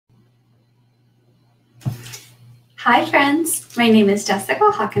Hi friends, my name is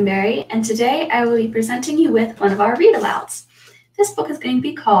Jessica Hockenberry, and today I will be presenting you with one of our read-alouds. This book is going to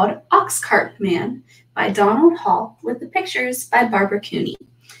be called Oxcart Man by Donald Hall, with the pictures by Barbara Cooney.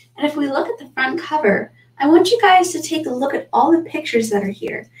 And if we look at the front cover, I want you guys to take a look at all the pictures that are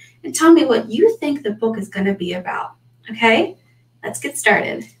here and tell me what you think the book is going to be about. Okay, let's get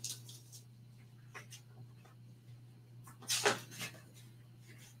started.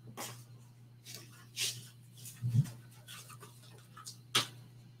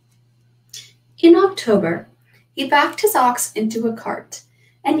 In October, he backed his ox into a cart,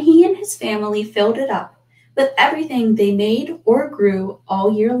 and he and his family filled it up with everything they made or grew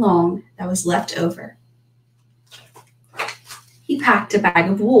all year long that was left over. He packed a bag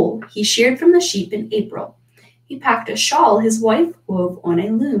of wool he sheared from the sheep in April. He packed a shawl his wife wove on a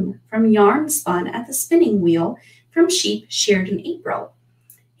loom from yarn spun at the spinning wheel from sheep sheared in April.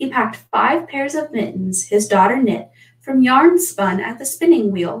 He packed 5 pairs of mittens his daughter knit from yarn spun at the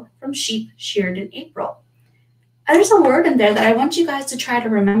spinning wheel from sheep sheared in April. There's a word in there that I want you guys to try to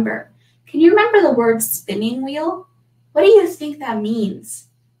remember. Can you remember the word spinning wheel? What do you think that means?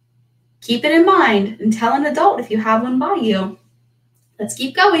 Keep it in mind and tell an adult if you have one by you. Let's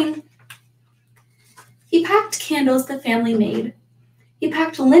keep going. He packed candles the family made. He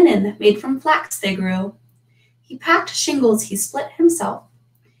packed linen made from flax they grew. He packed shingles he split himself.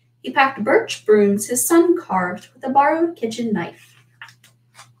 He packed birch brooms his son carved with a borrowed kitchen knife.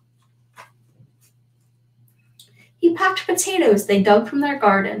 He packed potatoes they dug from their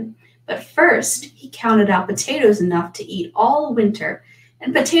garden, but first he counted out potatoes enough to eat all winter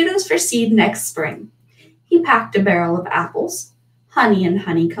and potatoes for seed next spring. He packed a barrel of apples, honey and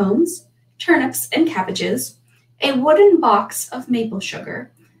honeycombs, turnips and cabbages, a wooden box of maple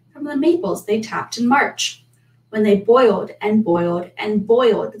sugar from the maples they tapped in March, when they boiled and boiled and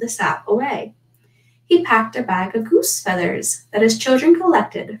boiled the sap away. He packed a bag of goose feathers that his children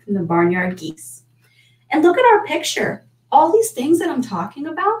collected from the barnyard geese. And look at our picture. All these things that I'm talking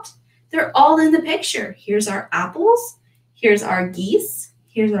about, they're all in the picture. Here's our apples, here's our geese,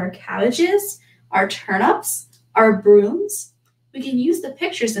 here's our cabbages, our turnips, our brooms. We can use the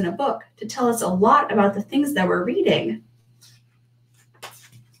pictures in a book to tell us a lot about the things that we're reading.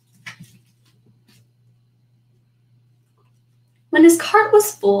 When his cart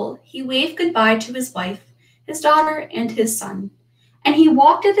was full, he waved goodbye to his wife, his daughter, and his son, and he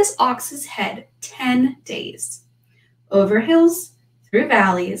walked at his ox's head 10 days, over hills, through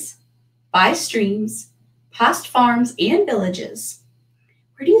valleys, by streams, past farms and villages.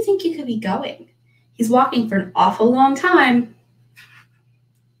 Where do you think he could be going? He's walking for an awful long time.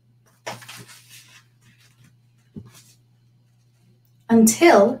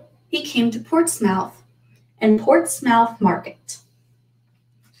 Until he came to Portsmouth and Portsmouth Market.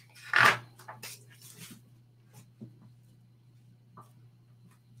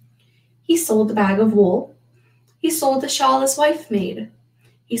 He sold a bag of wool. He sold the shawl his wife made.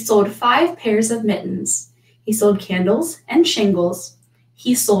 He sold 5 pairs of mittens. He sold candles and shingles.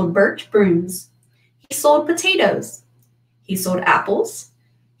 He sold birch brooms. He sold potatoes. He sold apples.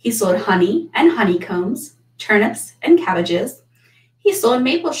 He sold honey and honeycombs, turnips and cabbages. He sold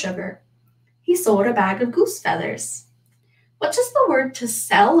maple sugar. He sold a bag of goose feathers. What does the word to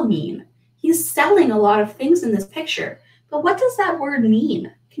sell mean? He's selling a lot of things in this picture, but what does that word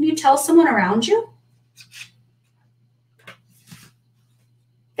mean? Can you tell someone around you?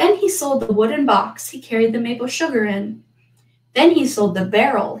 Then he sold the wooden box he carried the maple sugar in. Then he sold the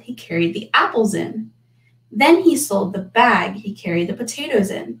barrel he carried the apples in. Then he sold the bag he carried the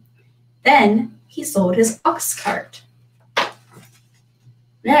potatoes in. Then he sold his ox cart.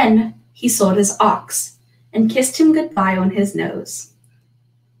 Then he sold his ox and kissed him goodbye on his nose.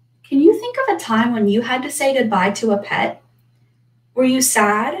 Can you think of a time when you had to say goodbye to a pet? Were you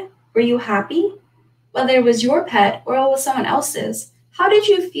sad? Were you happy? Whether it was your pet or it was someone else's, how did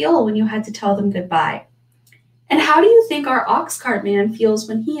you feel when you had to tell them goodbye? And how do you think our ox cart man feels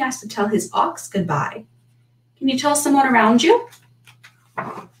when he has to tell his ox goodbye? Can you tell someone around you?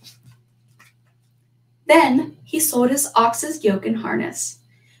 Then he sold his ox's yoke and harness.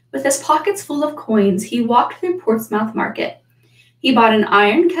 With his pockets full of coins, he walked through Portsmouth Market. He bought an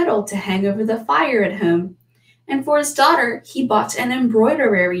iron kettle to hang over the fire at home. And for his daughter, he bought an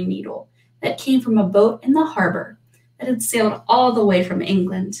embroidery needle that came from a boat in the harbor that had sailed all the way from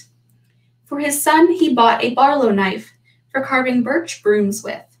England. For his son, he bought a barlow knife for carving birch brooms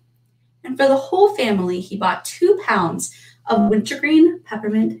with. And for the whole family, he bought 2 pounds of wintergreen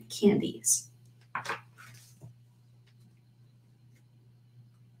peppermint candies.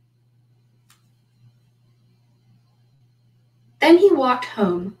 Then he walked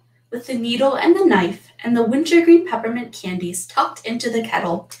home, with the needle and the knife and the wintergreen peppermint candies tucked into the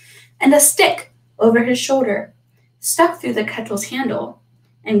kettle, and a stick over his shoulder, stuck through the kettle's handle,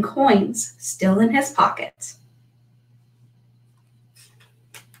 and coins still in his pocket.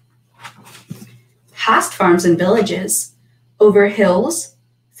 Past farms and villages, over hills,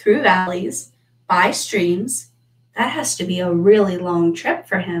 through valleys, by streams. That has to be a really long trip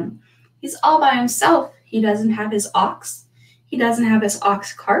for him. He's all by himself. He doesn't have his ox. He doesn't have his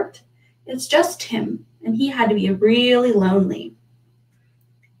ox cart. It's just him, and he had to be really lonely.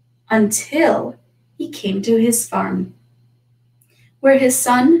 Until he came to his farm, where his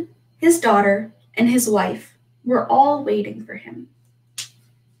son, his daughter, and his wife were all waiting for him.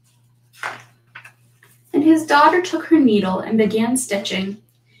 And his daughter took her needle and began stitching,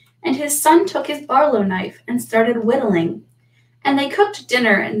 and his son took his barlow knife and started whittling, and they cooked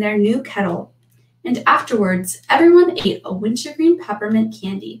dinner in their new kettle, and afterwards everyone ate a wintergreen peppermint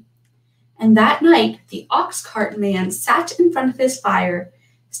candy. And that night the ox cart man sat in front of his fire,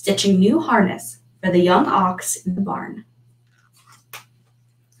 stitching new harness for the young ox in the barn.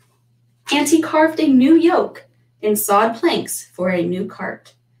 And he carved a new yoke and sawed planks for a new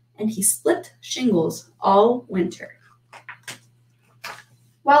cart, and he split shingles all winter.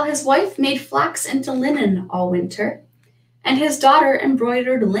 While his wife made flax into linen all winter, and his daughter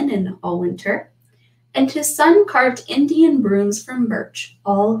embroidered linen all winter, and his son carved Indian brooms from birch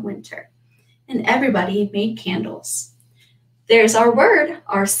all winter, and everybody made candles. There's our word,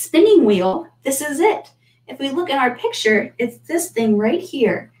 our spinning wheel. This is it. If we look at our picture, it's this thing right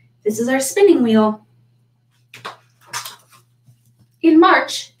here. This is our spinning wheel. In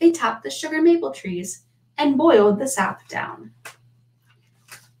March, they tapped the sugar maple trees and boiled the sap down.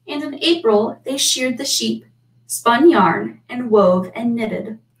 And in April, they sheared the sheep, spun yarn, and wove and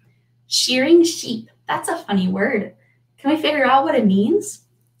knitted. Shearing sheep, that's a funny word. Can we figure out what it means?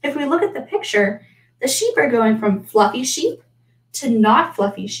 If we look at the picture, the sheep are going from fluffy sheep to not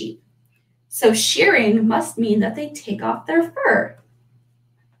fluffy sheep. So shearing must mean that they take off their fur.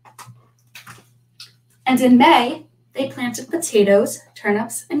 And in May, they planted potatoes,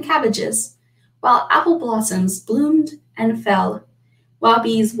 turnips, and cabbages, while apple blossoms bloomed and fell, while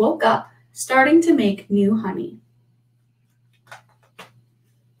bees woke up, starting to make new honey.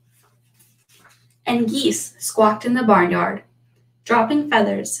 And geese squawked in the barnyard, dropping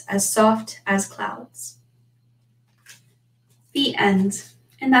feathers as soft as clouds. The end.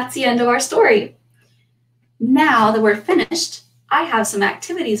 And that's the end of our story. Now that we're finished, I have some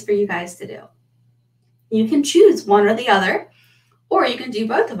activities for you guys to do. You can choose one or the other, or you can do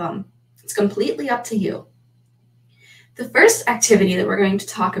both of them. It's completely up to you. The first activity that we're going to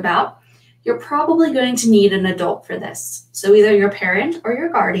talk about, you're probably going to need an adult for this. So either your parent or your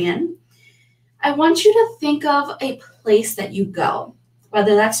guardian. I want you to think of a place that you go,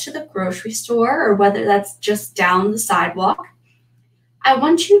 whether that's to the grocery store or whether that's just down the sidewalk. I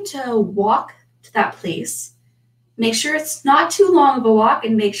want you to walk to that place. Make sure it's not too long of a walk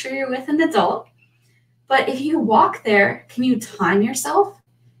and make sure you're with an adult. But if you walk there, can you time yourself?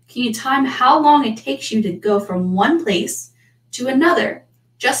 Can you time how long it takes you to go from one place to another?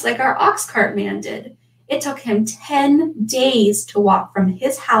 Just like our ox cart man did. It took him 10 days to walk from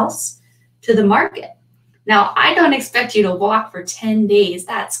his house to the market. Now, I don't expect you to walk for 10 days.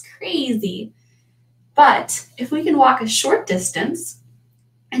 That's crazy. But if we can walk a short distance,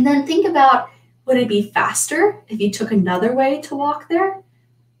 and then think about, would it be faster if you took another way to walk there?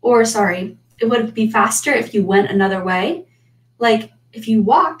 Or, sorry, would it be faster if you went another way? Like if you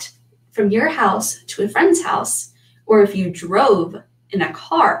walked from your house to a friend's house, or if you drove in a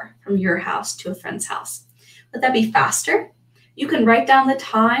car from your house to a friend's house, would that be faster? You can write down the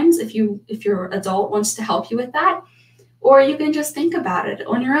times if your adult wants to help you with that, or you can just think about it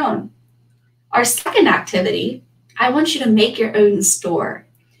on your own. Our second activity, I want you to make your own store.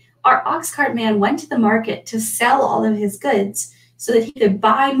 Our ox cart man went to the market to sell all of his goods so that he could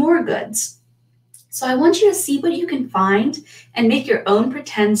buy more goods. So I want you to see what you can find and make your own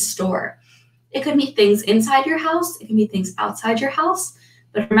pretend store. It could be things inside your house. It can be things outside your house.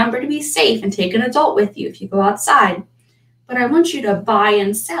 But remember to be safe and take an adult with you if you go outside. But I want you to buy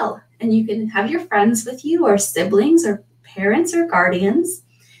and sell. And you can have your friends with you or siblings or parents or guardians.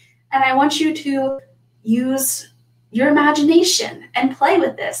 And I want you to use your imagination and play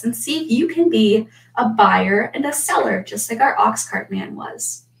with this and see if you can be a buyer and a seller, just like our ox cart man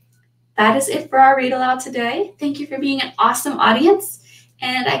was. That is it for our read aloud today. Thank you for being an awesome audience,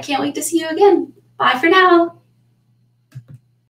 and I can't wait to see you again. Bye for now.